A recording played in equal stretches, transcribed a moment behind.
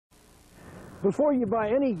Before you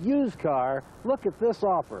buy any used car, look at this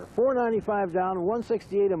offer. $495 down,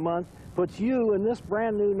 $168 a month puts you in this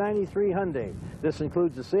brand new 93 Hyundai. This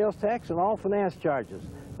includes the sales tax and all finance charges.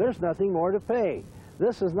 There's nothing more to pay.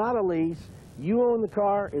 This is not a lease. You own the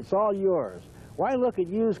car, it's all yours. Why look at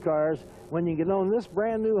used cars when you can own this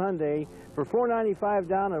brand new Hyundai for $495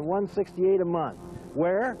 down and $168 a month?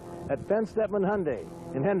 Where? At Stepman Hyundai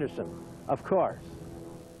in Henderson, of course.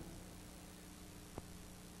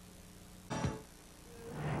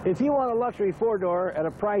 If you want a luxury four-door at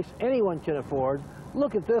a price anyone can afford,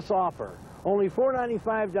 look at this offer. Only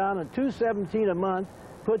 $495 down and $217 a month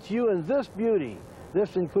puts you in this beauty.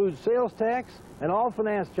 This includes sales tax and all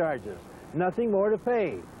finance charges. Nothing more to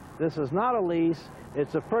pay. This is not a lease,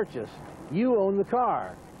 it's a purchase. You own the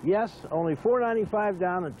car. Yes, only $495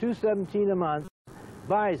 down and $217 a month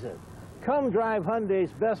buys it. Come drive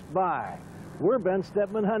Hyundai's best buy. We're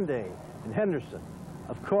Stepman Hyundai in Henderson,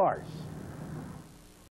 of course.